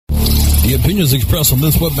The opinions expressed on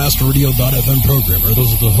this WebmasterRadio.fm program are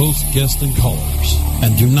those of the host, guests, and callers,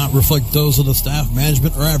 and do not reflect those of the staff,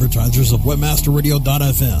 management, or advertisers of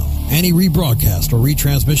WebmasterRadio.fm. Any rebroadcast or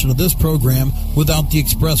retransmission of this program without the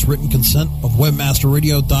express written consent of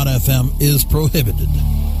WebmasterRadio.fm is prohibited.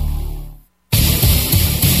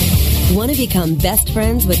 Want to become best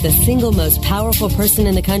friends with the single most powerful person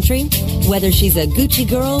in the country? Whether she's a Gucci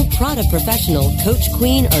girl, Prada professional, Coach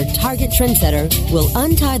queen, or Target trendsetter, we'll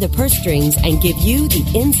untie the purse strings and give you the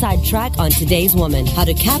inside track on today's woman. How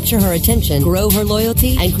to capture her attention, grow her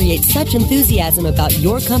loyalty, and create such enthusiasm about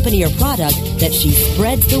your company or product that she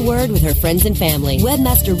spreads the word with her friends and family.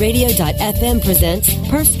 WebmasterRadio.fm presents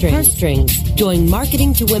Purse Strings. Join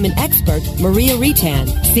Marketing to Women expert Maria Retan,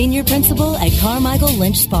 Senior Principal at Carmichael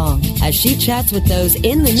Lynch Spong, as she chats with those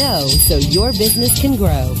in the know so your business can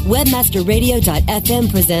grow.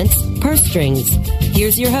 WebmasterRadio.fm presents Purse Strings.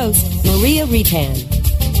 Here's your host, Maria Retan.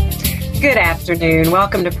 Good afternoon.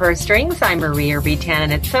 Welcome to Purse Strings. I'm Maria Retan,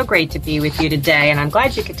 and it's so great to be with you today, and I'm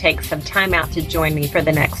glad you could take some time out to join me for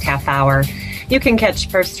the next half hour. You can catch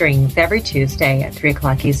Purse Strings every Tuesday at 3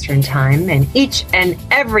 o'clock Eastern Time, and each and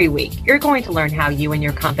every week, you're going to learn how you and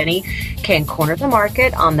your company can corner the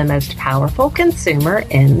market on the most powerful consumer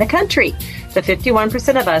in the country, the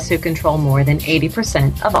 51% of us who control more than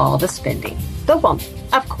 80% of all the spending, the woman,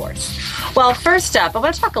 of course. Well, first up, I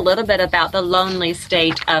want to talk a little bit about the lonely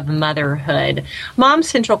state of motherhood. Mom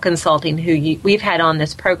Central Consulting, who we've had on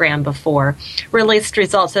this program before, released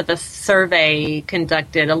results of a survey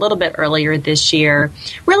conducted a little bit earlier this year,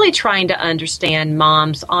 really trying to understand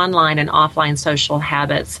moms' online and offline social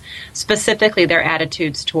habits, specifically their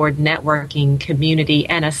attitudes toward networking, community,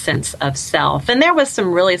 and a sense of self. And there was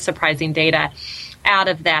some really surprising data out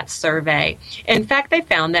of that survey. In fact, they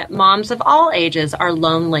found that moms of all ages are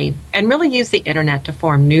lonely and really use the internet to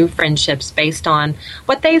form new friendships based on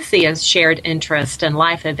what they see as shared interest in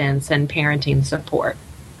life events and parenting support.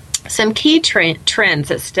 Some key trends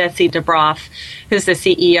that Stacey DeBroff, who's the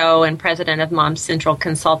CEO and president of Mom Central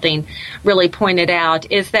Consulting, really pointed out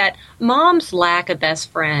is that moms lack a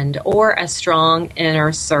best friend or a strong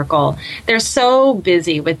inner circle. They're so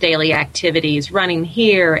busy with daily activities, running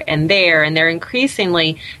here and there, and their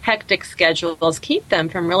increasingly hectic schedules keep them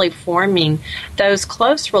from really forming those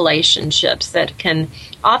close relationships that can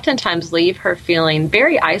oftentimes leave her feeling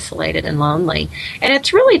very isolated and lonely. And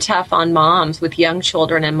it's really tough on moms with young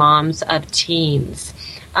children and moms of teens,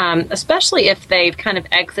 especially if they've kind of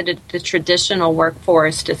exited the traditional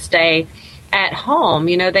workforce to stay at home.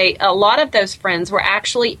 You know, a lot of those friends were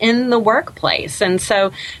actually in the workplace. And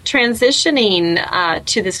so transitioning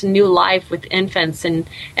to this new life with infants and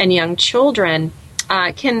young children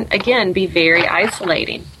can, again, be very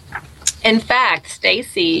isolating. In fact,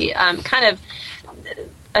 Stacey kind of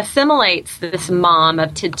assimilates this mom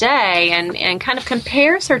of today and kind of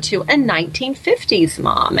compares her to a 1950s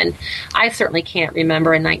mom. And I certainly can't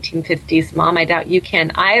remember a 1950s mom. I doubt you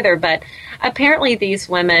can either. But apparently these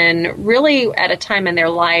women really at a time in their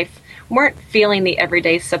life weren't feeling the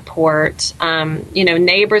everyday support.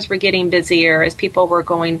 Neighbors were getting busier as people were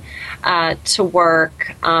going to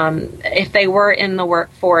work. If they were in the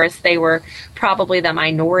workforce, they were probably the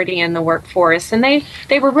minority in the workforce. And they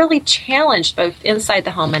were really challenged both inside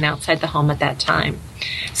the home and outside the home at that time.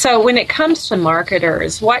 So when it comes to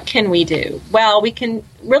marketers, what can we do? Well, we can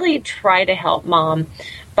really try to help mom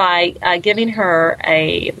by giving her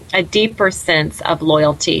a deeper sense of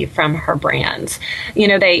loyalty from her brands.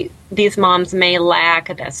 These moms may lack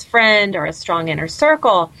a best friend or a strong inner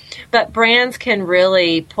circle, but brands can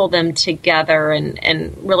really pull them together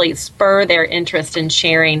and really spur their interest in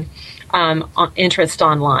sharing interest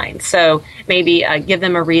online. So maybe give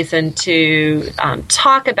them a reason to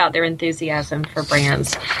talk about their enthusiasm for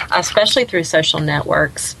brands, especially through social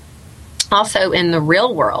networks. Also in the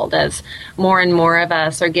real world, as more and more of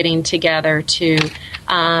us are getting together to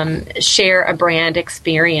share a brand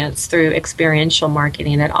experience through experiential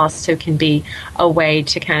marketing, it also can be a way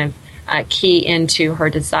to kind of key into her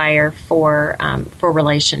desire for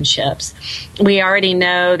relationships. We already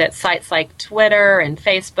know that sites like Twitter and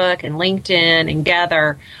Facebook and LinkedIn and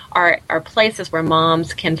Gather are places where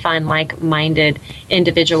moms can find like-minded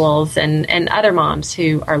individuals and other moms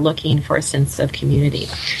who are looking for a sense of community.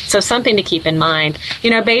 So something to keep in mind.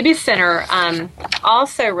 Baby Center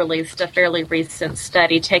also released a fairly recent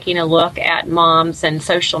study taking a look at moms and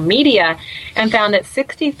social media and found that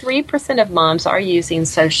 63% of moms are using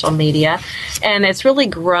social media, and it's really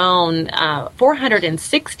grown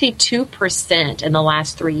 462% in the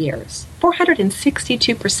last 3 years.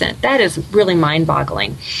 462%. That is really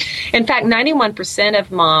mind-boggling. In fact, 91%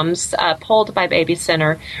 of moms polled by Baby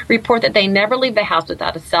Center report that they never leave the house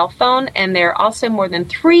without a cell phone, and they're also more than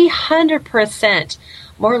 300%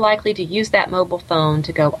 more likely to use that mobile phone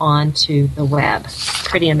to go on to the web.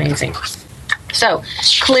 Pretty amazing. So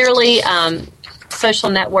clearly,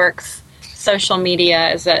 social networks, social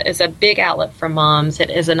media is a big outlet for moms.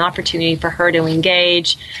 It is an opportunity for her to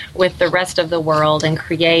engage with the rest of the world and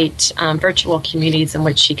create virtual communities in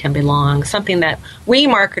which she can belong, something that we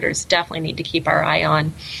marketers definitely need to keep our eye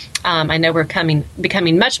on. I know we're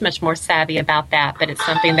becoming much, much more savvy about that, but it's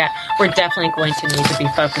something that we're definitely going to need to be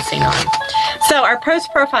focusing on. So our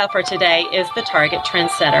post profile for today is the Target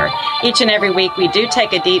Trendsetter. Each and every week we do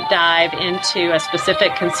take a deep dive into a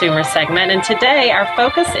specific consumer segment, and today our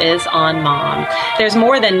focus is on mom. There's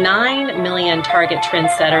more than 9 million Target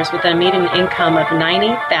Trendsetters with a median income of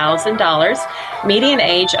 $90,000, median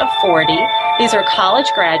age of 40. These are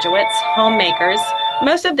college graduates, homemakers.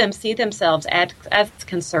 Most of them see themselves as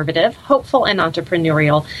conservative, hopeful, and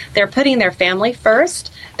entrepreneurial. They're putting their family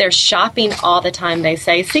first. They're shopping all the time, they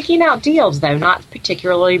say, seeking out deals, though, not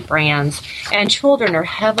particularly brands. And children are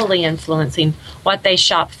heavily influencing what they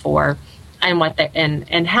shop for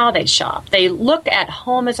and how they shop. They look at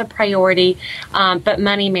home as a priority, but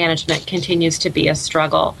money management continues to be a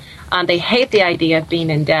struggle. They hate the idea of being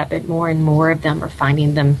in debt, but more and more of them are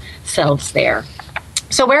finding themselves there.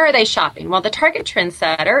 So where are they shopping? Well, the Target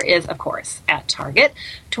Trendsetter is, of course, at Target,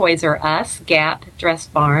 Toys R Us, Gap, Dress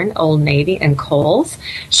Barn, Old Navy, and Kohl's.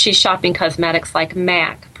 She's shopping cosmetics like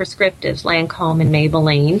MAC, Prescriptives, Lancome, and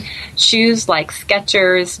Maybelline, shoes like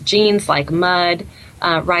Skechers, jeans like Mud,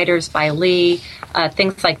 Riders by Lee,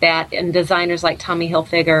 things like that, and designers like Tommy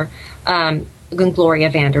Hilfiger, and Gloria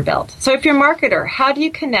Vanderbilt. So if you're a marketer, how do you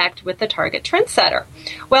connect with the Target Trendsetter?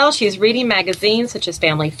 Well, she's reading magazines such as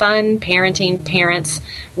Family Fun, Parenting, Parents,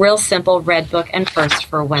 Real Simple, Redbook, and First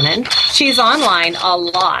for Women. She's online a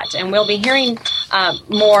lot, and we'll be hearing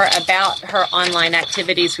more about her online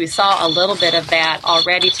activities. We saw a little bit of that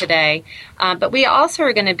already today, but we also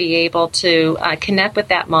are going to be able to connect with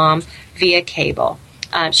that mom via cable.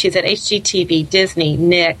 She's at HGTV, Disney,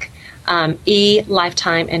 Nick,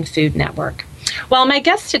 Lifetime, and Food Network. Well, my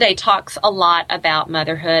guest today talks a lot about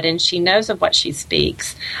motherhood, and she knows of what she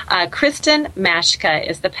speaks. Kristen Mashka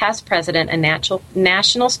is the past president and national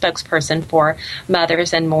spokesperson for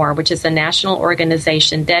Mothers and More, which is a national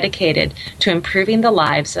organization dedicated to improving the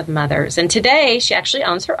lives of mothers. And today, she actually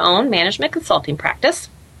owns her own management consulting practice.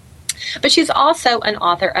 But she's also an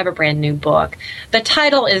author of a brand new book. The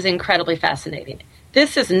title is incredibly fascinating.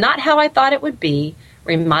 This is not how I thought it would be.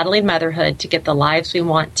 Remodeling Motherhood to Get the Lives We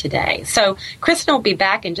Want Today. So Kristen will be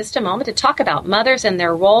back in just a moment to talk about mothers and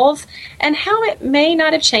their roles and how it may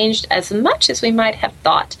not have changed as much as we might have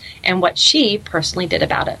thought and what she personally did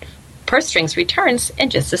about it. Purse Strings returns in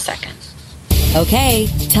just a second. Okay,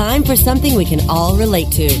 time for something we can all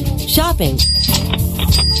relate to. Shopping.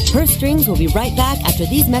 Purse Strings will be right back after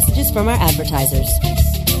these messages from our advertisers.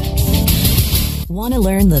 Want to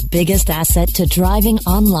learn the biggest asset to driving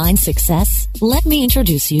online success? Let me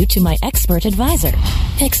introduce you to my expert advisor,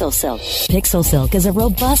 PixelSilk. PixelSilk is a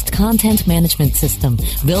robust content management system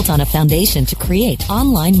built on a foundation to create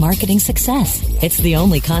online marketing success. It's the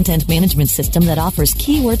only content management system that offers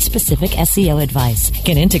keyword-specific SEO advice,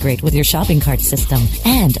 can integrate with your shopping cart system,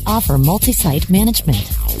 and offer multi-site management.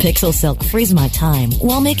 PixelSilk frees my time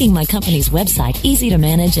while making my company's website easy to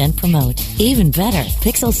manage and promote. Even better,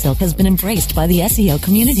 PixelSilk has been embraced by the SEO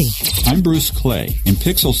community. I'm Bruce Clay, and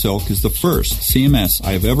PixelSilk is the first CMS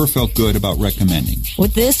I have ever felt good about recommending.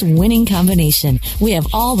 With this winning combination, we have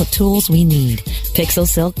all the tools we need.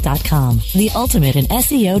 Pixelsilk.com, the ultimate in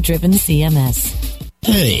SEO-driven CMS.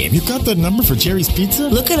 Hey, have you got the number for Jerry's Pizza?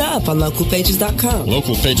 Look it up on localpages.com.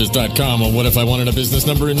 Localpages.com? Well, what if I wanted a business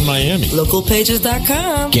number in Miami?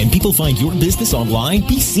 Localpages.com. Can people find your business online?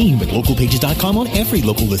 Be seen with localpages.com on every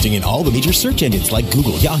local listing in all the major search engines like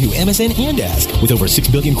Google, Yahoo, MSN, and Ask. With over 6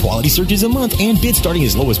 billion quality searches a month and bids starting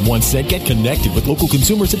as low as 1 cent, get connected with local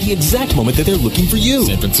consumers at the exact moment that they're looking for you.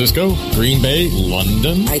 San Francisco, Green Bay,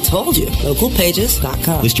 London. I told you.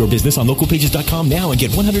 Localpages.com. List your business on localpages.com now and get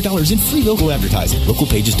 $100 in free local advertising.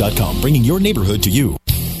 Localpages.com, bringing your neighborhood to you.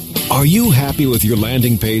 Are you happy with your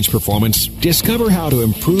landing page performance? Discover how to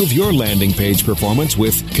improve your landing page performance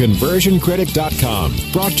with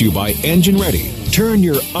ConversionCritic.com. Brought to you by Engine Ready. Turn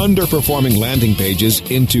your underperforming landing pages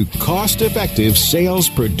into cost-effective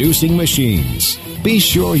sales-producing machines. Be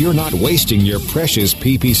sure you're not wasting your precious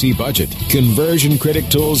PPC budget. Conversion Critic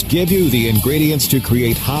tools give you the ingredients to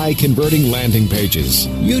create high-converting landing pages.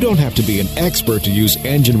 You don't have to be an expert to use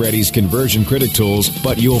Engine Ready's Conversion Critic tools,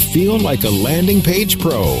 but you'll feel like a landing page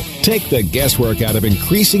pro. Take the guesswork out of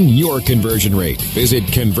increasing your conversion rate. Visit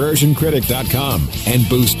conversioncritic.com and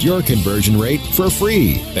boost your conversion rate for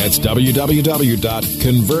free. That's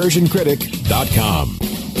www.conversioncritic.com.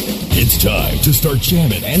 It's time to start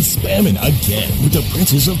jamming and spamming again with the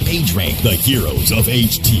princes of PageRank, the heroes of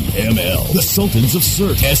HTML, the sultans of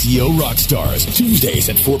search, SEO rock stars. Tuesdays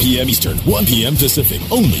at 4 p.m. Eastern, 1 p.m. Pacific,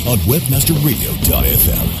 only on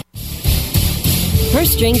WebmasterRadio.fm.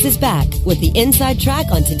 Purse Strings is back with the inside track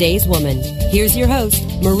on today's woman. Here's your host,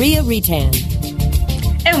 Maria Retan.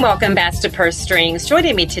 And welcome back to Purse Strings.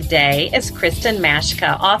 Joining me today is Kristen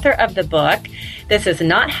Mashka, author of the book, This Is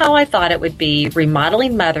Not How I Thought It Would Be,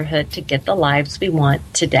 Remodeling Motherhood to Get the Lives We Want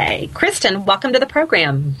Today. Kristen, welcome to the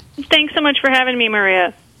program. Thanks so much for having me,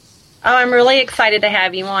 Maria. Oh, I'm really excited to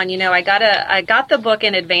have you on. You know, I got the book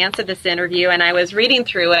in advance of this interview, and I was reading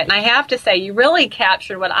through it, and I have to say, you really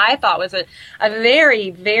captured what I thought was a very,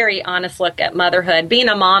 very honest look at motherhood. Being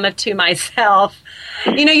a mom of two myself,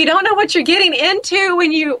 you know, you don't know what you're getting into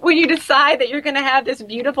when you decide that you're going to have this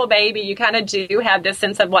beautiful baby. You kind of do have this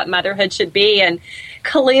sense of what motherhood should be, and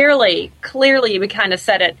clearly, you kind of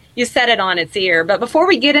set it on its ear. But before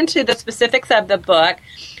we get into the specifics of the book,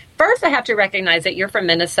 first, I have to recognize that you're from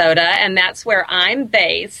Minnesota, and that's where I'm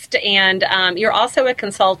based. And you're also a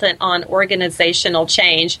consultant on organizational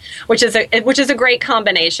change, which is a great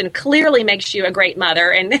combination. Clearly makes you a great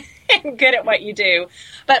mother and good at what you do.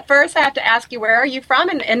 But first, I have to ask you, where are you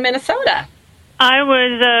from in Minnesota? I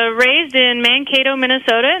was raised in Mankato,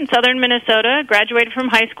 Minnesota, in southern Minnesota, graduated from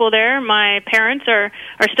high school there. My parents are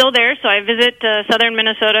still there, so I visit southern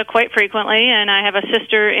Minnesota quite frequently, and I have a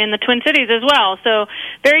sister in the Twin Cities as well. So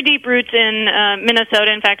very deep roots in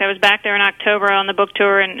Minnesota. In fact, I was back there in October on the book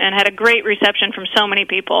tour and had a great reception from so many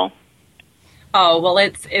people. Oh, well,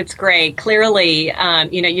 it's great. Clearly,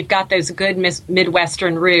 you know, you've got those good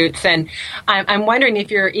Midwestern roots, and I'm wondering if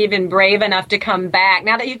you're even brave enough to come back,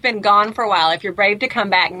 now that you've been gone for a while, if you're brave to come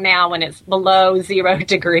back now when it's below 0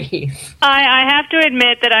 degrees. I have to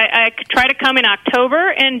admit that I try to come in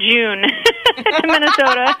October and June to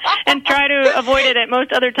Minnesota and try to avoid it at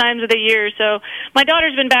most other times of the year. So my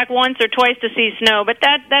daughter's been back once or twice to see snow, but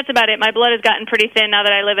that's about it. My blood has gotten pretty thin now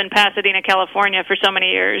that I live in Pasadena, California for so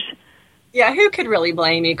many years. Yeah, who could really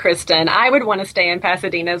blame you, Kristen? I would want to stay in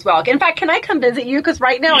Pasadena as well. In fact, can I come visit you? Because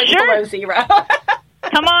right now it's below 0.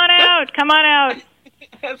 Come on out.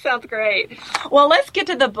 That sounds great. Well, let's get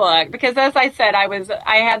to the book, because as I said, I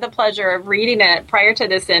had the pleasure of reading it prior to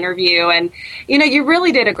this interview, and you know, you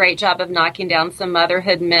really did a great job of knocking down some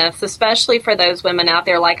motherhood myths, especially for those women out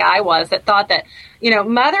there like I was that thought that, you know,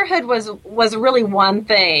 motherhood was really one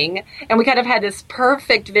thing, and we kind of had this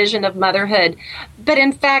perfect vision of motherhood, but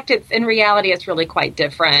in fact, in reality, it's really quite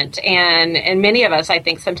different, and many of us, I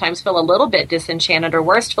think, sometimes feel a little bit disenchanted, or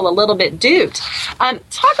worse, feel a little bit duped.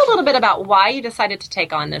 Talk a little bit about why you decided to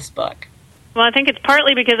take on this book. Well, I think it's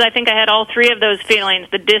partly because I think I had all three of those feelings,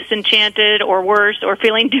 the disenchanted or worse or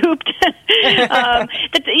feeling duped.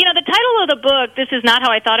 The title of the book, This Is Not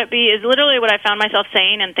How I Thought It'd Be, is literally what I found myself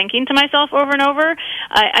saying and thinking to myself over and over.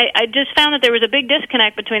 I just found that there was a big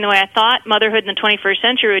disconnect between the way I thought motherhood in the 21st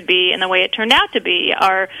century would be and the way it turned out to be.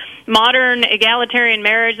 Our modern egalitarian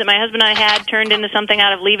marriage that my husband and I had turned into something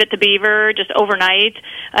out of Leave It to Beaver just overnight.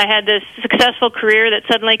 I had this successful career that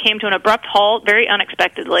suddenly came to an abrupt halt very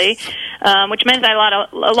unexpectedly. Which meant I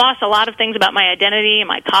lost a lot of things about my identity,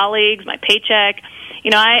 my colleagues, my paycheck. You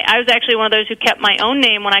know, I was actually one of those who kept my own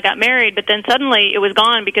name when I got married, but then suddenly it was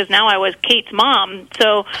gone because now I was Kate's mom.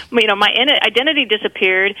 So, you know, my identity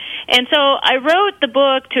disappeared. And so I wrote the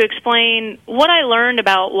book to explain what I learned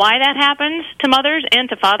about why that happens to mothers and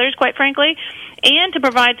to fathers, quite frankly, and to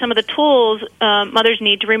provide some of the tools mothers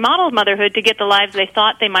need to remodel motherhood to get the lives they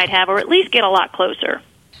thought they might have, or at least get a lot closer.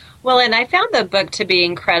 Well, and I found the book to be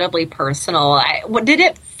incredibly personal. Did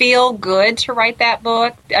it feel good to write that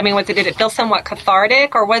book? I mean, did it feel somewhat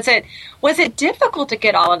cathartic, or was it difficult to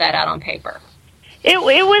get all of that out on paper? It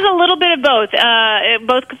was a little bit of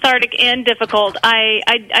both cathartic and difficult.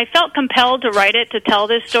 I felt compelled to write it, to tell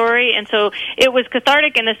this story, and so it was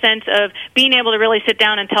cathartic in the sense of being able to really sit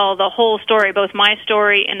down and tell the whole story, both my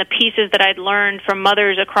story and the pieces that I'd learned from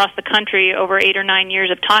mothers across the country over 8 or 9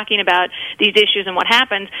 years of talking about these issues and what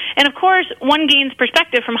happens. And of course, one gains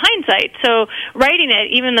perspective from hindsight. So writing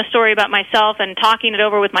it, even the story about myself and talking it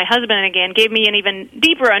over with my husband again, gave me an even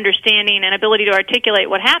deeper understanding and ability to articulate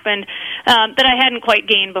what happened that I hadn't quite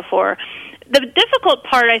gained before. The difficult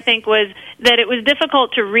part, I think, was that it was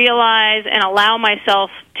difficult to realize and allow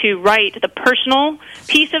myself to write the personal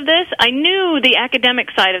piece of this. I knew the academic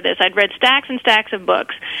side of this. I'd read stacks and stacks of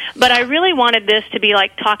books, but I really wanted this to be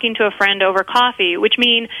like talking to a friend over coffee, which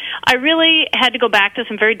means I really had to go back to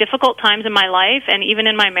some very difficult times in my life and even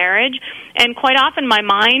in my marriage, and quite often my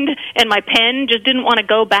mind and my pen just didn't want to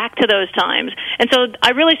go back to those times. And so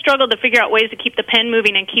I really struggled to figure out ways to keep the pen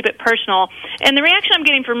moving and keep it personal. And the reaction I'm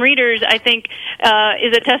getting from readers, I think,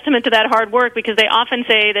 is a testament to that hard work, because they often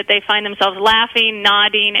say that they find themselves laughing,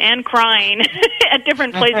 nodding, and crying at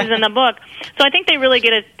different places in the book. So I think they really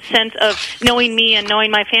get a sense of knowing me and knowing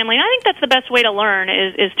my family. And I think that's the best way to learn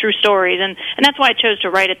is through stories. And that's why I chose to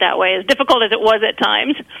write it that way, as difficult as it was at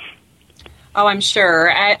times. Oh, I'm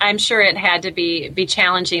sure. I'm sure it had to be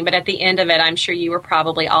challenging, but at the end of it, I'm sure you were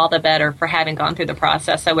probably all the better for having gone through the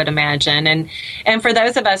process, I would imagine. And for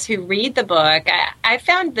those of us who read the book, I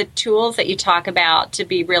found the tools that you talk about to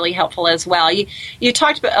be really helpful as well. You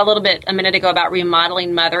talked a little bit a minute ago about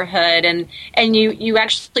remodeling motherhood, and you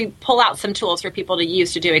actually pull out some tools for people to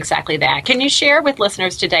use to do exactly that. Can you share with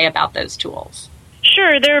listeners today about those tools?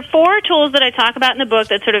 Sure. There are 4 tools that I talk about in the book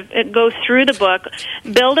that sort of go through the book.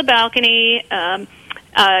 Build a balcony,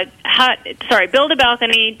 build a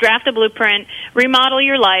balcony, draft a blueprint, remodel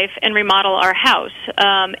your life, and remodel our house.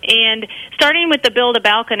 And starting with the build a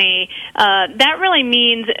balcony, that really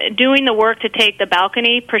means doing the work to take the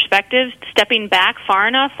balcony perspective, stepping back far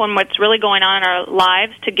enough from what's really going on in our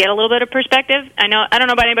lives to get a little bit of perspective. I don't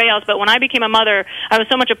know about anybody else, but when I became a mother, I was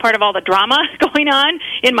so much a part of all the drama going on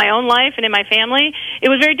in my own life and in my family. It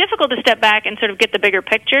was very difficult to step back and sort of get the bigger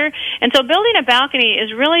picture. And so building a balcony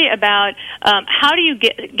is really about how do you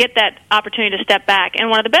get that opportunity to step back. And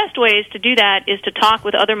one of the best ways to do that is to talk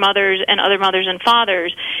with other mothers and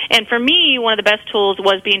fathers. And for me, one of the best tools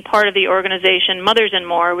was being part of the organization Mothers and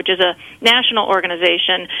More, which is a national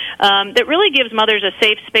organization that really gives mothers a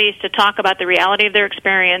safe space to talk about the reality of their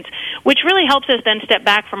experience, which really helps us then step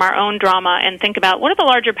back from our own drama and think about what are the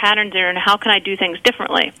larger patterns there and how can I do things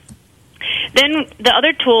differently. Then the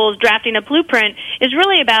other tools, drafting a blueprint, is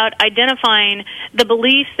really about identifying the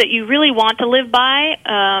beliefs that you really want to live by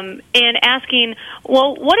and asking,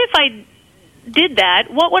 well, what if I did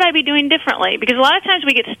that? What would I be doing differently? Because a lot of times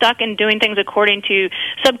we get stuck in doing things according to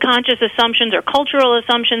subconscious assumptions or cultural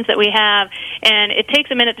assumptions that we have, and it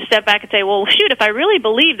takes a minute to step back and say, well, shoot, if I really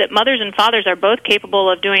believe that mothers and fathers are both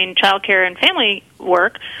capable of doing child care and family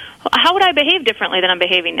work, how would I behave differently than I'm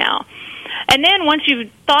behaving now? And then once you've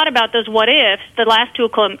thought about those what-ifs, the last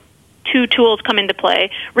two tools come into play.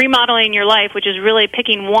 Remodeling your life, which is really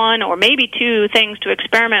picking one or maybe 2 things to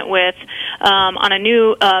experiment with on a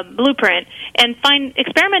new blueprint, and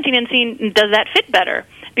experimenting and seeing, does that fit better?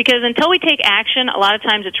 Because until we take action, a lot of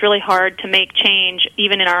times it's really hard to make change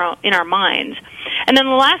even in our minds. And then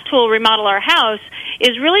the last tool, Remodel Our House,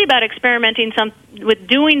 is really about experimenting with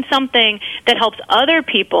doing something that helps other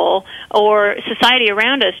people or society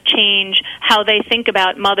around us change how they think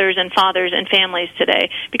about mothers and fathers and families today.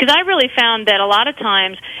 Because I really found that a lot of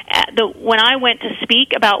times when I went to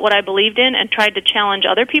speak about what I believed in and tried to challenge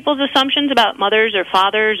other people's assumptions about mothers or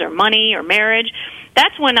fathers or money or marriage,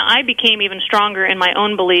 that's when I became even stronger in my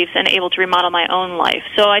own beliefs and able to remodel my own life.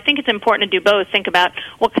 So I think it's important to do both. Think about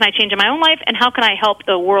what can I change in my own life and how can I help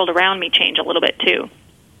the world around me change a little bit too.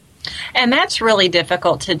 And that's really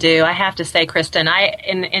difficult to do, I have to say, Kristen.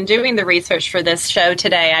 In doing the research for this show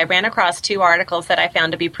today, I ran across 2 articles that I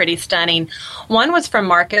found to be pretty stunning. One was from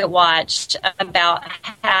MarketWatch about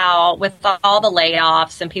how, with all the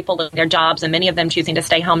layoffs and people losing their jobs and many of them choosing to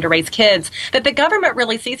stay home to raise kids, that the government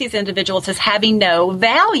really sees these individuals as having no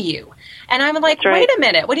value. And I'm like, right. Wait a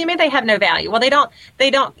minute. What do you mean they have no value? Well, they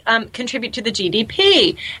don't contribute to the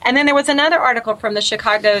GDP. And then there was another article from the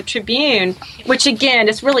Chicago Tribune, which again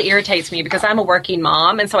just really irritates me because I'm a working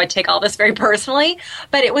mom, and so I take all this very personally.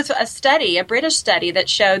 But it was a British study that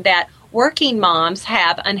showed that working moms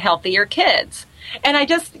have unhealthier kids. And I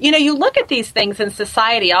just, you look at these things in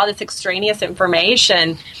society, all this extraneous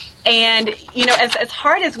information. And, as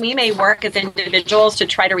hard as we may work as individuals to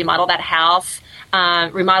try to remodel that house,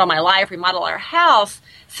 remodel my life, remodel our house,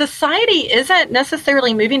 society isn't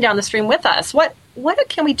necessarily moving down the stream with us. What what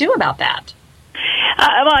can we do about that?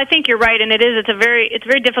 Well, I think you're right, and it is. It's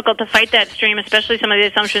very difficult to fight that stream, especially some of the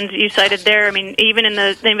assumptions you cited there. I mean, even in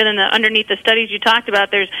the underneath the studies you talked about,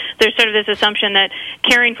 there's sort of this assumption that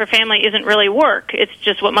caring for family isn't really work. It's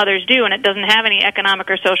just what mothers do, and it doesn't have any economic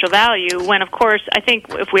or social value. When, of course, I think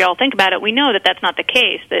if we all think about it, we know that that's not the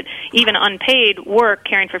case. That even unpaid work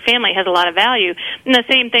caring for family has a lot of value. And the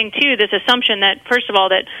same thing too. This assumption that, first of all,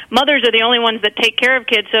 that mothers are the only ones that take care of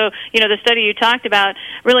kids. So the study you talked about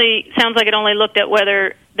really sounds like it only looked at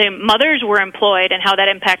whether the mothers were employed and how that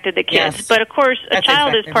impacted the kids. Yes. But, of course, a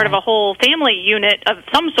child is part of a whole family unit of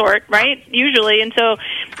some sort, right, usually. And so,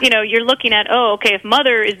 you're looking at, if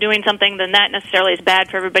mother is doing something, then that necessarily is bad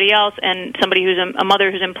for everybody else, and somebody who's a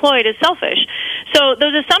mother who's employed is selfish. So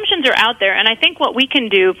those assumptions are out there, and I think what we can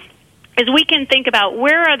do is we can think about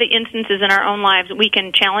where are the instances in our own lives we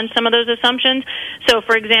can challenge some of those assumptions. So,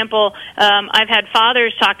 for example, I've had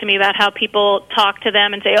fathers talk to me about how people talk to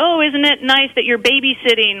them and say, isn't it nice that you're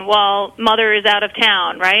babysitting while mother is out of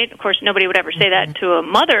town, right? Of course, nobody would ever say that to a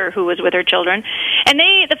mother who was with her children. And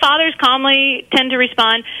the fathers calmly tend to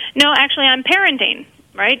respond, no, actually, I'm parenting.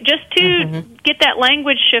 Right? Just to get that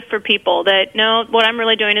language shift for people that, no, what I'm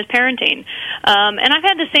really doing is parenting. And I've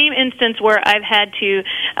had the same instance where I've had to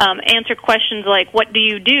answer questions like, what do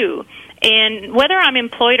you do? And whether I'm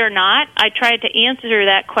employed or not, I try to answer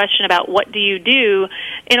that question about what do you do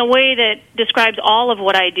in a way that describes all of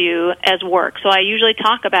what I do as work. So I usually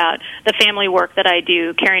talk about the family work that I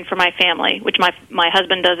do, caring for my family, which my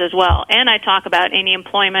husband does as well. And I talk about any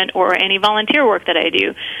employment or any volunteer work that I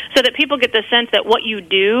do, so that people get the sense that what you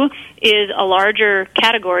do is a larger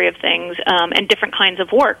category of things and different kinds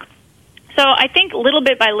of work. So I think little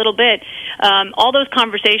bit by little bit, all those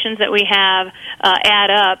conversations that we have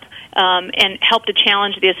add up and help to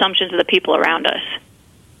challenge the assumptions of the people around us.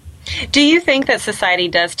 Do you think that society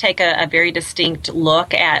does take a very distinct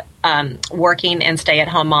look at working and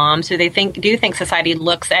stay-at-home moms? Do you think society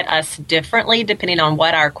looks at us differently depending on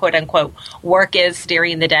what our quote-unquote work is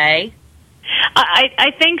during the day?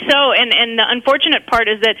 I think so, and the unfortunate part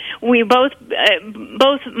is that we both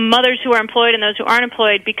mothers who are employed and those who aren't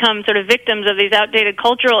employed become sort of victims of these outdated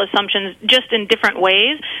cultural assumptions just in different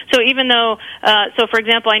ways. So even though, for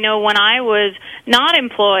example, I know when I was not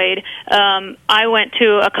employed, I went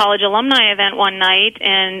to a college alumni event one night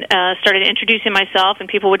and started introducing myself, and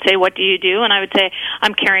people would say, what do you do? And I would say,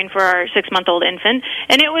 I'm caring for our 6-month-old infant.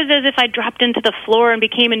 And it was as if I dropped into the floor and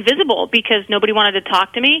became invisible because nobody wanted to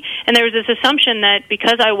talk to me. And there was this assumption that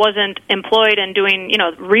because I wasn't employed and doing,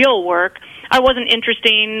 real work, I wasn't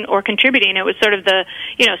interesting or contributing. It was sort of the,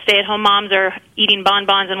 stay-at-home moms are eating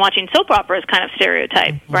bonbons and watching soap operas kind of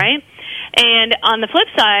stereotype, right? And on the flip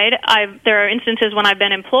side, there are instances when I've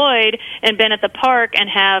been employed and been at the park and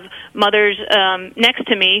have mothers next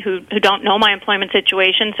to me who don't know my employment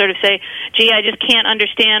situation sort of say, gee, I just can't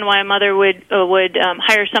understand why a mother would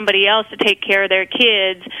hire somebody else to take care of their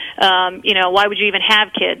kids. Why would you even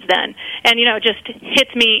have kids then? And, it just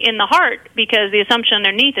hits me in the heart because the assumption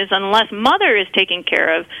underneath is unless mother is taking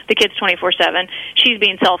care of the kids 24/7, she's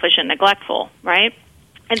being selfish and neglectful, right?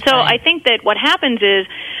 And so I think that what happens is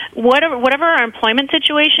whatever our employment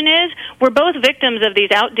situation is, we're both victims of these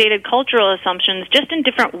outdated cultural assumptions just in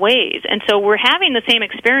different ways. And so we're having the same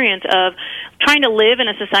experience of trying to live in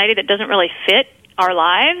a society that doesn't really fit our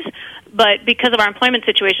lives, but because of our employment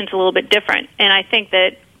situation, it's a little bit different. And I think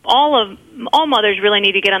that all mothers really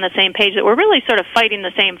need to get on the same page, that we're really sort of fighting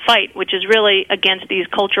the same fight, which is really against these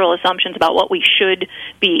cultural assumptions about what we should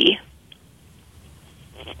be.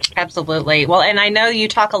 Absolutely. Well, and I know you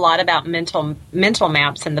talk a lot about mental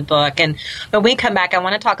maps in the book. And when we come back, I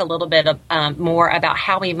want to talk a little bit more about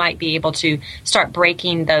how we might be able to start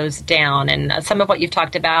breaking those down. And some of what you've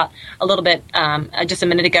talked about a little bit just a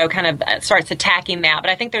minute ago kind of starts attacking that. But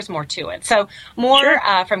I think there's more to it. So more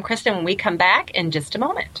from Kristen when we come back in just a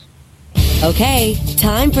moment. Okay,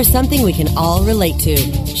 time for something we can all relate to.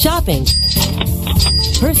 Shopping.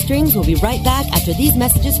 Purse Strings will be right back after these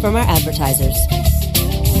messages from our advertisers.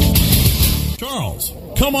 Charles,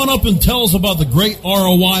 come on up and tell us about the great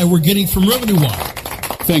ROI we're getting from Revenue Wire.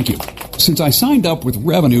 Thank you. Since I signed up with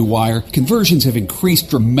Revenue Wire, conversions have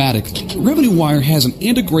increased dramatically. Revenue Wire has an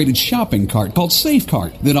integrated shopping cart called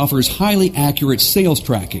SafeCart that offers highly accurate sales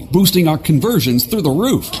tracking, boosting our conversions through the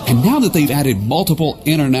roof. And now that they've added multiple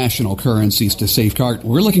international currencies to SafeCart,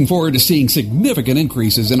 we're looking forward to seeing significant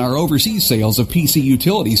increases in our overseas sales of PC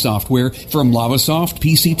utility software from Lavasoft,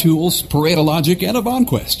 PC Tools, Pareto Logic, and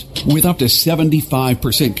Avonquest. With up to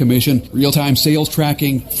 75% commission, real-time sales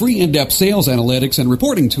tracking, free in-depth sales analytics, and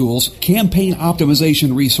reporting tools, campaign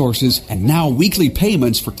optimization resources, and now weekly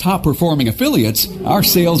payments for top-performing affiliates, our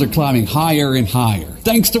sales are climbing higher and higher,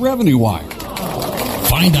 thanks to Revenue Wire.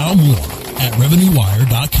 Find out more at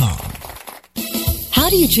RevenueWire.com. How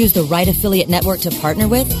do you choose the right affiliate network to partner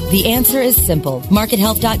with? The answer is simple.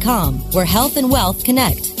 MarketHealth.com, where health and wealth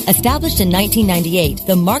connect. Established in 1998,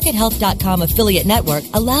 the MarketHealth.com affiliate network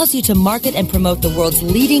allows you to market and promote the world's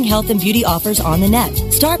leading health and beauty offers on the net.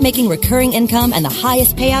 Start making recurring income and the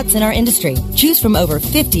highest payouts in our industry. Choose from over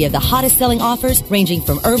 50 of the hottest selling offers, ranging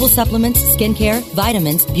from herbal supplements, skincare,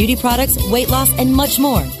 vitamins, beauty products, weight loss, and much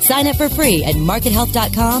more. Sign up for free at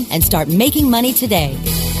MarketHealth.com and start making money today.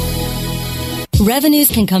 Revenues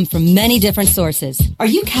can come from many different sources. Are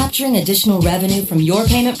you capturing additional revenue from your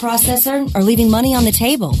payment processor or leaving money on the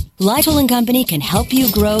table? Lytle & Company can help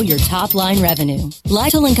you grow your top-line revenue.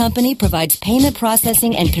 Lytle & Company provides payment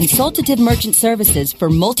processing and consultative merchant services for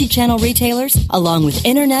multi-channel retailers, along with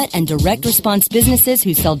internet and direct response businesses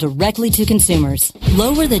who sell directly to consumers.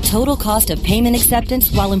 Lower the total cost of payment acceptance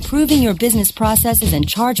while improving your business processes and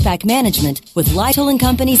chargeback management with Lytle &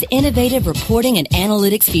 Company's innovative reporting and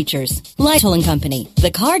analytics features. Lytle & Company.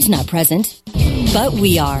 The card's not present, but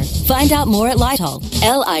we are. Find out more at Lytle,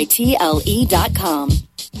 Litle.com.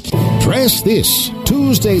 Press This,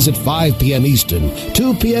 Tuesdays at 5 p.m. Eastern,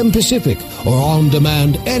 2 p.m. Pacific, or on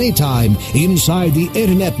demand anytime inside the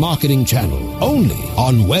Internet Marketing Channel, only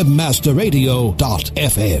on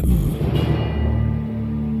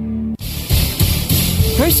WebmasterRadio.fm.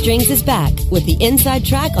 Purse Strings is back with the inside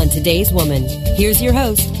track on today's woman. Here's your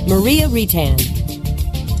host, Maria Retan.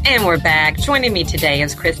 And we're back. Joining me today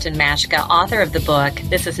is Kristen Mashka, author of the book,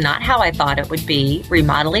 This Is Not How I Thought It Would Be,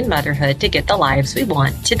 Remodeling Motherhood to Get the Lives We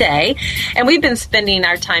Want Today. And we've been spending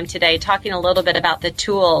our time today talking a little bit about the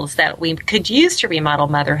tools that we could use to remodel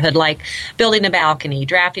motherhood, like building a balcony,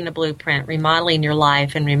 drafting a blueprint, remodeling your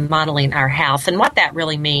life, and remodeling our house, and what that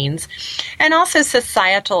really means. And also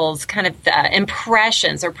societal's kind of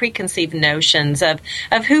impressions or preconceived notions of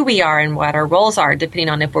who we are and what our roles are, depending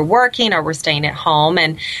on if we're working or we're staying at home.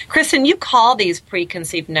 And Kristen, you call these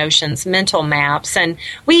preconceived notions mental maps, and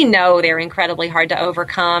we know they're incredibly hard to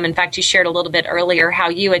overcome. In fact, you shared a little bit earlier how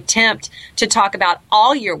you attempt to talk about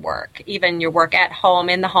all your work, even your work at home,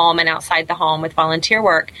 in the home, and outside the home with volunteer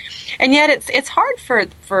work. And yet it's hard for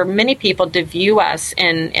many people to view us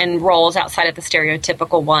in roles outside of the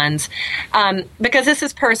stereotypical ones, because this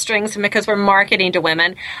is Purse Strings and because we're marketing to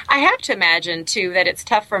women. I have to imagine, too, that it's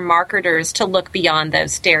tough for marketers to look beyond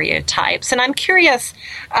those stereotypes. And I'm curious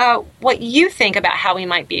what you think about how we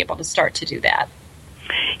might be able to start to do that.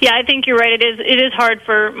 Yeah, I think you're right. It is hard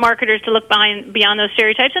for marketers to look beyond those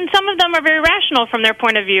stereotypes, and some of them are very rational from their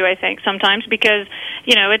point of view, I think, sometimes, because,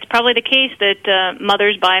 it's probably the case that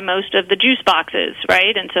mothers buy most of the juice boxes,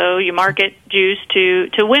 right? And so you market juice to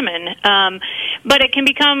women. But it can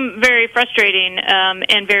become very frustrating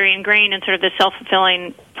and very ingrained in sort of the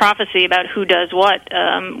self-fulfilling prophecy about who does what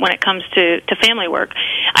when it comes to family work.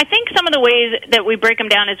 I think some of the ways that we break them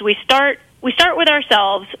down is we start with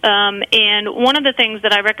ourselves, and one of the things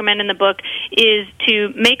that I recommend in the book is to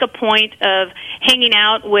make a point of hanging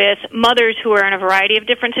out with mothers who are in a variety of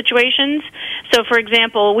different situations. So, for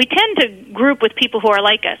example, we tend to group with people who are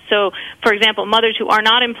like us. So, for example, mothers who are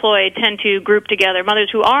not employed tend to group together. Mothers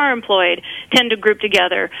who are employed tend to group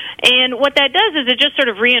together. And what that does is it just sort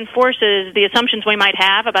of reinforces the assumptions we might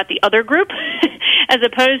have about the other group, as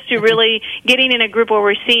opposed to really getting in a group where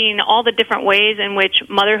we're seeing all the different ways in which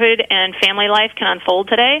motherhood and family life can unfold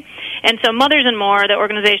today. And so Mothers and More, the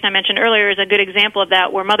organization I mentioned earlier, is a good example of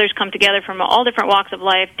that, where mothers come together from all different walks of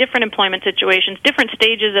life, different employment situations, different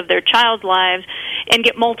stages of their child's lives, and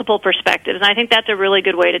get multiple perspectives. And I think that's a really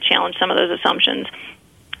good way to challenge some of those assumptions.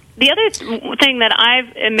 The other thing that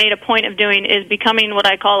I've made a point of doing is becoming what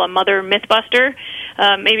I call a mother mythbuster.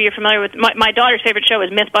 Maybe you're familiar with my daughter's favorite show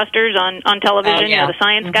is Mythbusters on television, the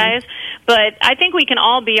science guys. But I think we can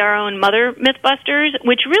all be our own mother mythbusters,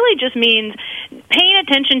 which really just means paying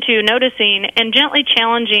attention to, noticing, and gently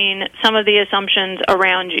challenging some of the assumptions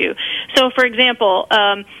around you. So, for example,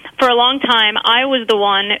 for a long time, I was the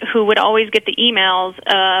one who would always get the emails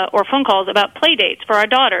or phone calls about play dates for our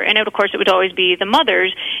daughter. And, of course, it would always be the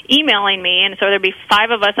mothers emailing me, and so there'd be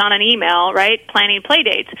 5 of us on an email, right, planning play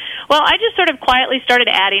dates. Well, I just sort of quietly started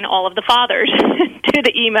adding all of the fathers to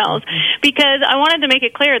the emails, because I wanted to make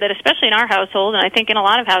it clear that, especially in our household, and I think in a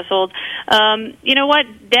lot of households, you know what,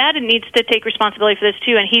 Dad needs to take responsibility for this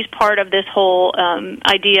too, and he's part of this whole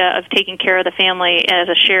idea of taking care of the family as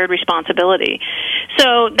a shared responsibility.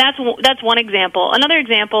 So that's one example. Another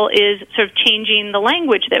example is sort of changing the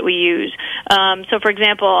language that we use. So, for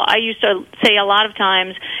example, I used to say a lot of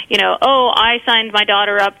times, I signed my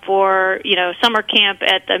daughter up for, summer camp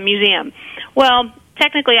at the museum. Well,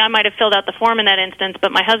 technically, I might have filled out the form in that instance,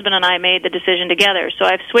 but my husband and I made the decision together. So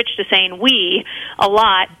I've switched to saying we a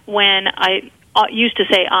lot when I used to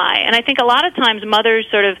say I. And I think a lot of times mothers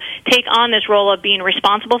sort of take on this role of being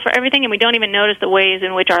responsible for everything, and we don't even notice the ways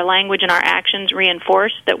in which our language and our actions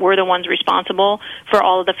reinforce that we're the ones responsible for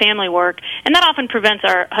all of the family work. And that often prevents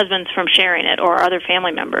our husbands from sharing it or other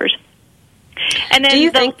family members. And then do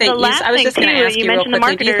you think the last I was just thing, going to ask you real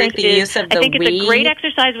quickly, do you think the use of the I think it's a great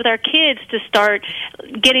exercise with our kids to start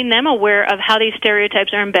getting them aware of how these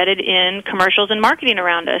stereotypes are embedded in commercials and marketing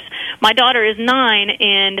around us. My daughter is 9,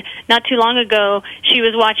 and not too long ago, she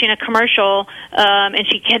was watching a commercial, and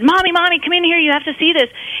she said, Mommy, come in here, you have to see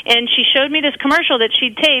this. And she showed me this commercial that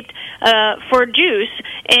she'd taped for juice,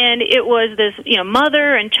 and it was this,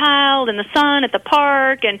 mother and child and the son at the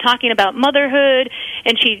park and talking about motherhood,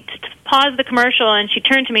 and she paused the commercial and she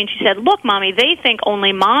turned to me and she said, look, Mommy, they think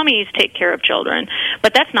only mommies take care of children,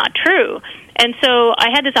 but that's not true. And so I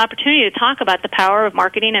had this opportunity to talk about the power of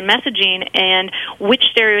marketing and messaging and which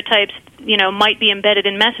stereotypes, might be embedded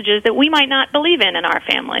in messages that we might not believe in our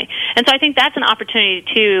family. And so I think that's an opportunity,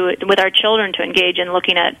 too, with our children to engage in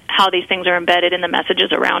looking at how these things are embedded in the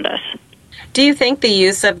messages around us. Do you think the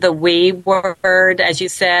use of the we word, as you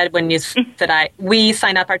said, when you said we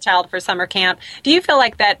sign up our child for summer camp, do you feel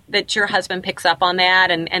like that your husband picks up on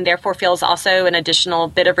that and therefore feels also an additional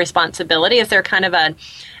bit of responsibility? Is there kind of an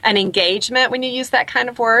engagement when you use that kind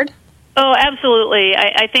of word? Oh, absolutely.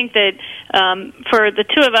 I think that for the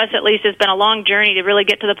two of us, at least, it's been a long journey to really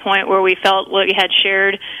get to the point where we felt we had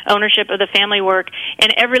shared ownership of the family work,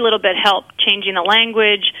 and every little bit helped, changing the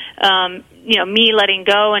language, me letting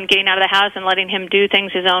go and getting out of the house and letting him do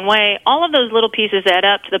things his own way. All of those little pieces add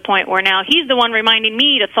up to the point where now he's the one reminding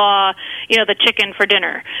me to thaw, the chicken for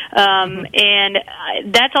dinner. And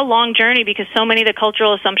that's a long journey because so many of the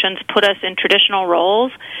cultural assumptions put us in traditional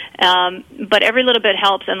roles. But every little bit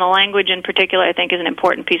helps, and the language in particular, I think, is an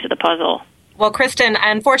important piece of the puzzle. Well, Kristen,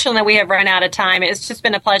 unfortunately, we have run out of time. It's just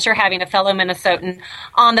been a pleasure having a fellow Minnesotan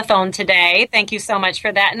on the phone today. Thank you so much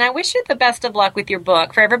for that. And I wish you the best of luck with your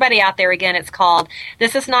book. For everybody out there, again, it's called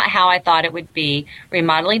This Is Not How I Thought It Would Be,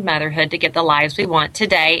 Remodeling Motherhood to Get the Lives We Want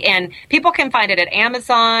Today. And people can find it at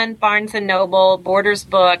Amazon, Barnes & Noble, Borders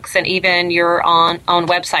Books, and even your own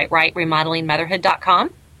website, right,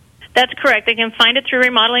 remodelingmotherhood.com? That's correct. They can find it through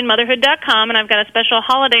remodelingmotherhood.com, and I've got a special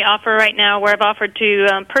holiday offer right now where I've offered to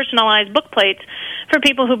personalize book plates for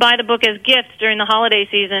people who buy the book as gifts during the holiday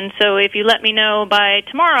season. So if you let me know by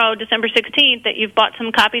tomorrow, December 16th, that you've bought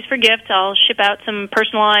some copies for gifts, I'll ship out some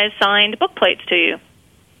personalized signed book plates to you.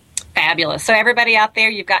 Fabulous. So everybody out there,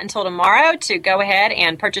 you've got until tomorrow to go ahead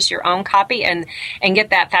and purchase your own copy and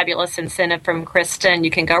get that fabulous incentive from Kristen.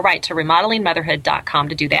 You can go right to remodelingmotherhood.com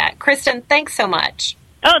to do that. Kristen, thanks so much.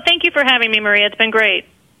 Oh, thank you for having me, Maria. It's been great.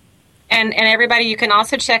 And everybody, you can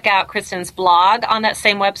also check out Kristen's blog on that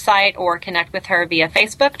same website or connect with her via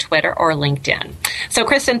Facebook, Twitter, or LinkedIn. So,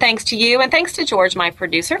 Kristen, thanks to you, and thanks to George, my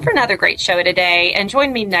producer, for another great show today. And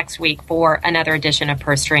join me next week for another edition of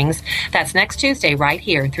Purse Strings. That's next Tuesday right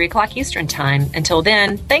here, 3 o'clock Eastern Time. Until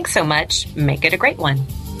then, thanks so much. Make it a great one.